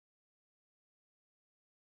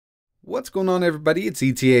What's going on, everybody? It's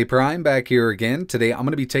ETA Prime back here again. Today I'm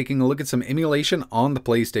going to be taking a look at some emulation on the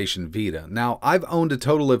PlayStation Vita. Now, I've owned a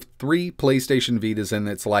total of 3 PlayStation Vitas in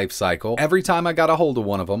its life cycle. Every time I got a hold of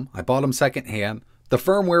one of them, I bought them secondhand. The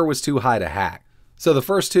firmware was too high to hack. So the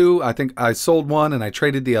first two, I think I sold one and I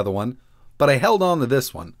traded the other one, but I held on to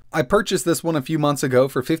this one. I purchased this one a few months ago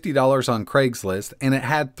for $50 on Craigslist, and it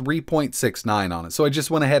had 3.69 on it. So I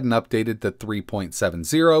just went ahead and updated to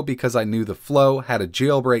 3.70 because I knew the Flow had a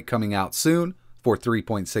jailbreak coming out soon for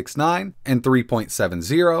 3.69 and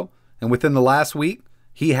 3.70. And within the last week,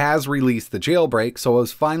 he has released the jailbreak, so I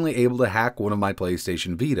was finally able to hack one of my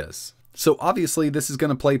PlayStation Vitas. So obviously this is going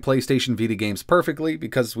to play PlayStation Vita games perfectly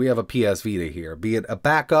because we have a PS Vita here, be it a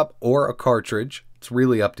backup or a cartridge. It's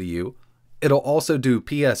really up to you. It'll also do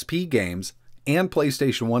PSP games and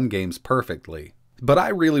PlayStation 1 games perfectly. But I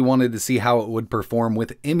really wanted to see how it would perform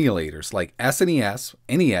with emulators like SNES,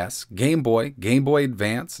 NES, Game Boy, Game Boy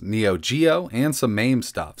Advance, Neo Geo, and some MAME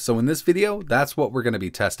stuff. So in this video, that's what we're going to be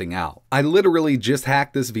testing out. I literally just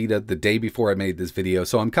hacked this Vita the day before I made this video,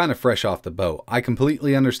 so I'm kind of fresh off the boat. I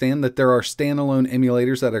completely understand that there are standalone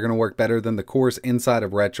emulators that are going to work better than the cores inside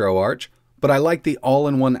of RetroArch. But I like the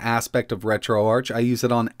all-in-one aspect of RetroArch. I use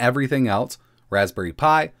it on everything else, Raspberry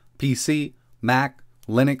Pi, PC, Mac,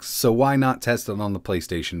 Linux, so why not test it on the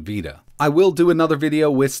PlayStation Vita? I will do another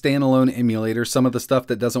video with standalone emulators. Some of the stuff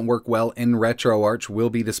that doesn't work well in RetroArch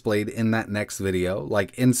will be displayed in that next video,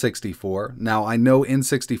 like N64. Now, I know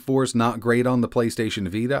N64 is not great on the PlayStation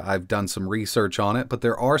Vita. I've done some research on it, but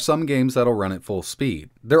there are some games that'll run at full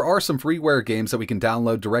speed. There are some freeware games that we can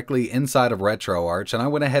download directly inside of RetroArch, and I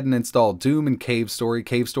went ahead and installed Doom and Cave Story.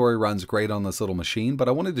 Cave Story runs great on this little machine, but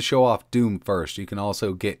I wanted to show off Doom first. You can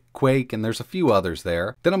also get Quake, and there's a few others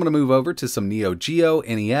there. Then I'm going to move over to some Neo Geo,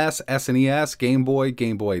 NES, SNES, Game Boy,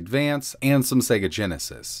 Game Boy Advance, and some Sega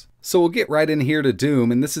Genesis. So we'll get right in here to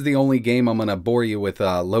Doom, and this is the only game I'm going to bore you with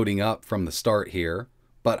loading up from the start here.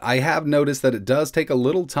 But I have noticed that it does take a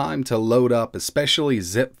little time to load up, especially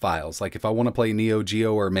zip files. Like if I want to play Neo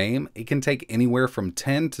Geo or MAME, it can take anywhere from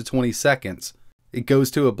 10 to 20 seconds. It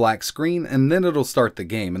goes to a black screen and then it'll start the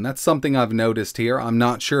game, and that's something I've noticed here. I'm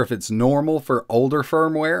not sure if it's normal for older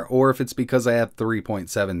firmware or if it's because I have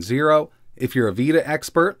 3.70. If you're a Vita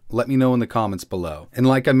expert, let me know in the comments below. And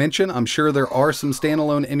like I mentioned, I'm sure there are some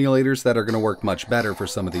standalone emulators that are going to work much better for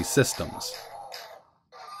some of these systems.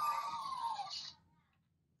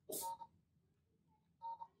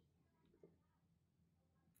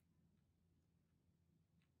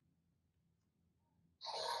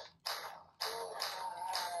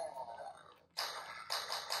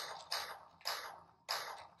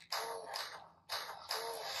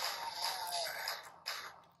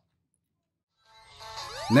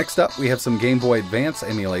 Next up, we have some Game Boy Advance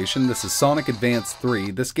emulation. This is Sonic Advance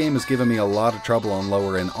 3. This game has given me a lot of trouble on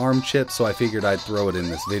lower-end ARM chips, so I figured I'd throw it in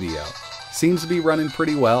this video. Seems to be running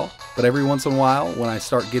pretty well, but every once in a while, when I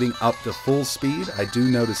start getting up to full speed, I do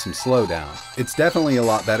notice some slowdown. It's definitely a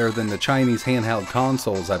lot better than the Chinese handheld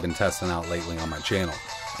consoles I've been testing out lately on my channel.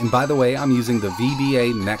 And by the way, I'm using the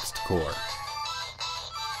VBA Next core.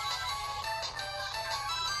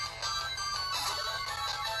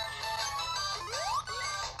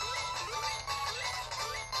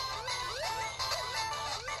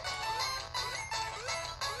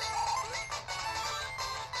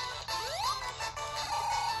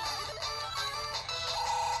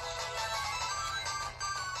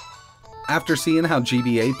 After seeing how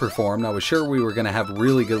GBA performed, I was sure we were going to have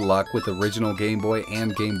really good luck with original Game Boy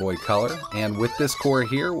and Game Boy Color, and with this core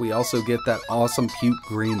here, we also get that awesome puke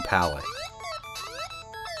green palette.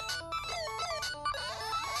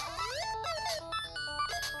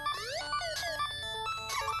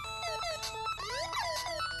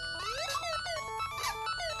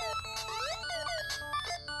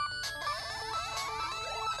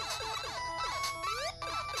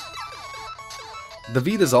 The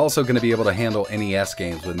Vita is also going to be able to handle NES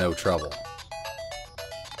games with no trouble.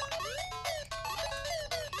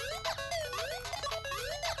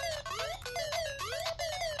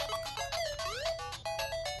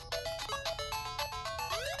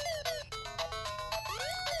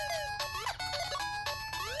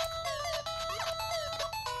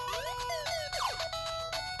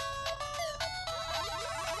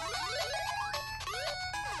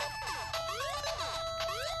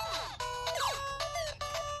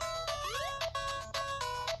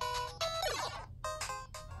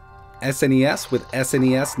 SNES with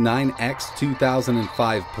SNES 9X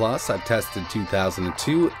 2005 Plus. I've tested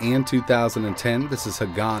 2002 and 2010. This is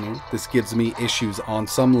Hagani. This gives me issues on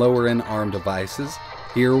some lower end ARM devices.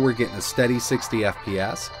 Here we're getting a steady 60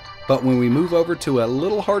 FPS. But when we move over to a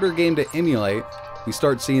little harder game to emulate, we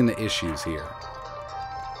start seeing the issues here.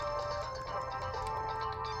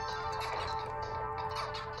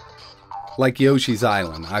 Like Yoshi's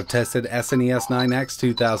Island, I've tested SNES 9X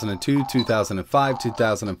 2002, 2005,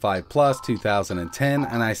 2005 Plus, 2010,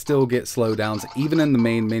 and I still get slowdowns even in the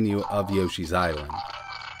main menu of Yoshi's Island.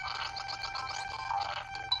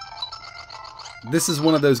 This is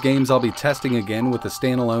one of those games I'll be testing again with the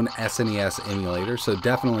standalone SNES emulator, so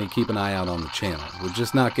definitely keep an eye out on the channel. We're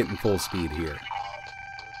just not getting full speed here.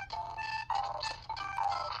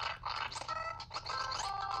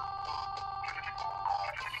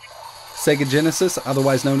 Sega Genesis,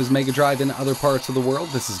 otherwise known as Mega Drive in other parts of the world.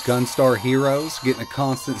 This is Gunstar Heroes, getting a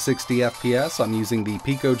constant 60 FPS. I'm using the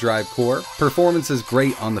Pico Drive core. Performance is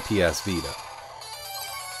great on the PS Vita.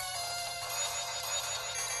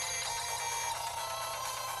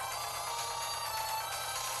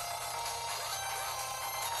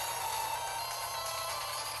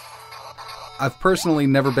 I've personally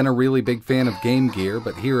never been a really big fan of Game Gear,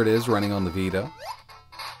 but here it is running on the Vita.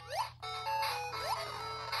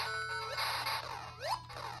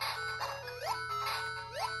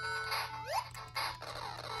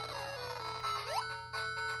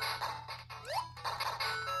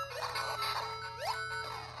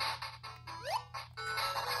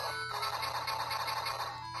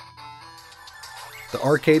 The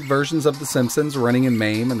arcade versions of The Simpsons running in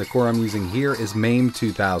MAME, and the core I'm using here is MAME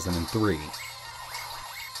 2003.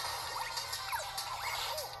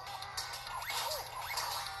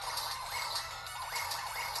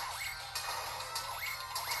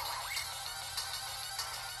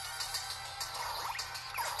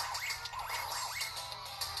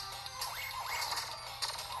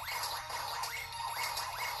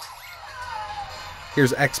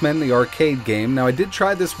 Here's X-Men, the arcade game. Now I did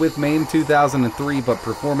try this with MAME 2003, but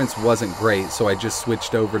performance wasn't great, so I just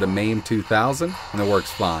switched over to MAME 2000, and it works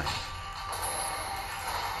fine.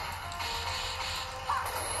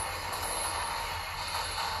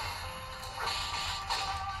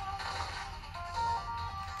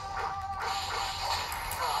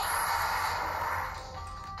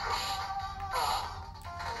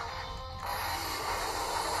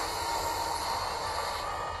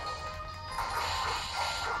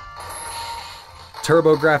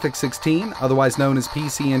 TurboGrafx 16, otherwise known as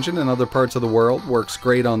PC Engine in other parts of the world, works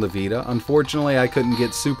great on the Vita. Unfortunately, I couldn't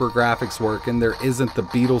get Super Graphics working. There isn't the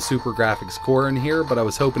Beetle Super Graphics core in here, but I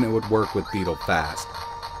was hoping it would work with Beetle fast.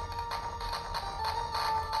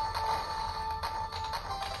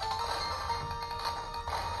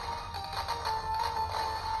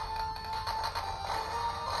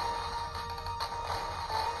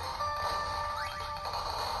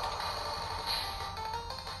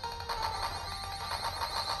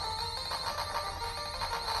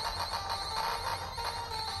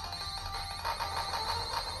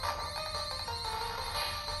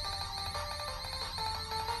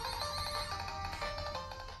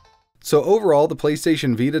 So overall, the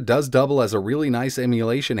PlayStation Vita does double as a really nice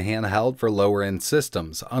emulation handheld for lower end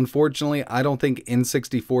systems. Unfortunately, I don't think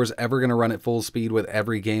N64 is ever going to run at full speed with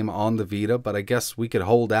every game on the Vita, but I guess we could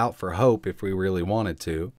hold out for hope if we really wanted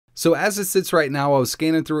to. So as it sits right now, I was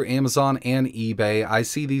scanning through Amazon and eBay. I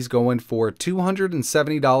see these going for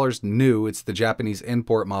 $270 new. It's the Japanese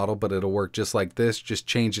import model, but it'll work just like this. Just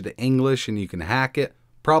change it to English and you can hack it.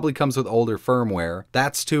 Probably comes with older firmware.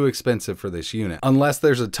 That's too expensive for this unit, unless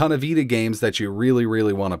there's a ton of Vita games that you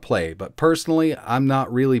really want to play. But personally, I'm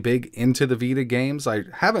not really big into the Vita games. I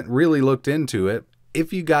haven't really looked into it.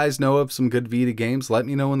 If you guys know of some good Vita games, let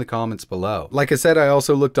me know in the comments below. Like I said, I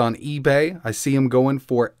also looked on eBay. I see them going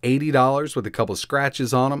for $80 with a couple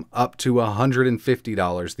scratches on them, up to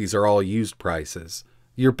 $150. These are all used prices.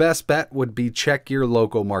 Your best bet would be check your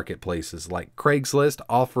local marketplaces like Craigslist,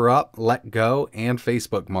 OfferUp, LetGo, and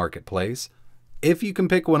Facebook Marketplace. If you can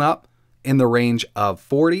pick one up in the range of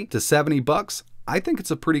 40 to 70 bucks, I think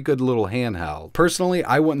it's a pretty good little handheld. Personally,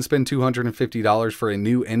 I wouldn't spend $250 for a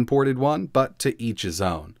new imported one, but to each his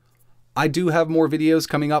own. I do have more videos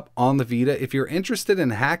coming up on the Vita. If you're interested in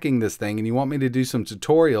hacking this thing and you want me to do some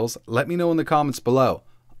tutorials, let me know in the comments below.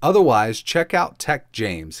 Otherwise, check out Tech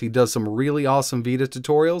James. He does some really awesome Vita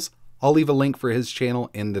tutorials. I'll leave a link for his channel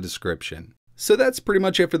in the description. So that's pretty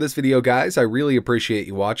much it for this video, guys. I really appreciate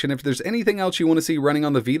you watching. If there's anything else you want to see running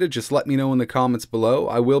on the Vita, just let me know in the comments below.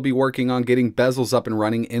 I will be working on getting bezels up and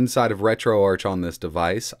running inside of RetroArch on this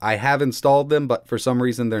device. I have installed them, but for some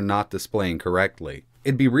reason they're not displaying correctly.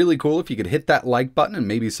 It'd be really cool if you could hit that like button and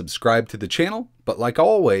maybe subscribe to the channel. But like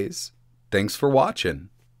always, thanks for watching.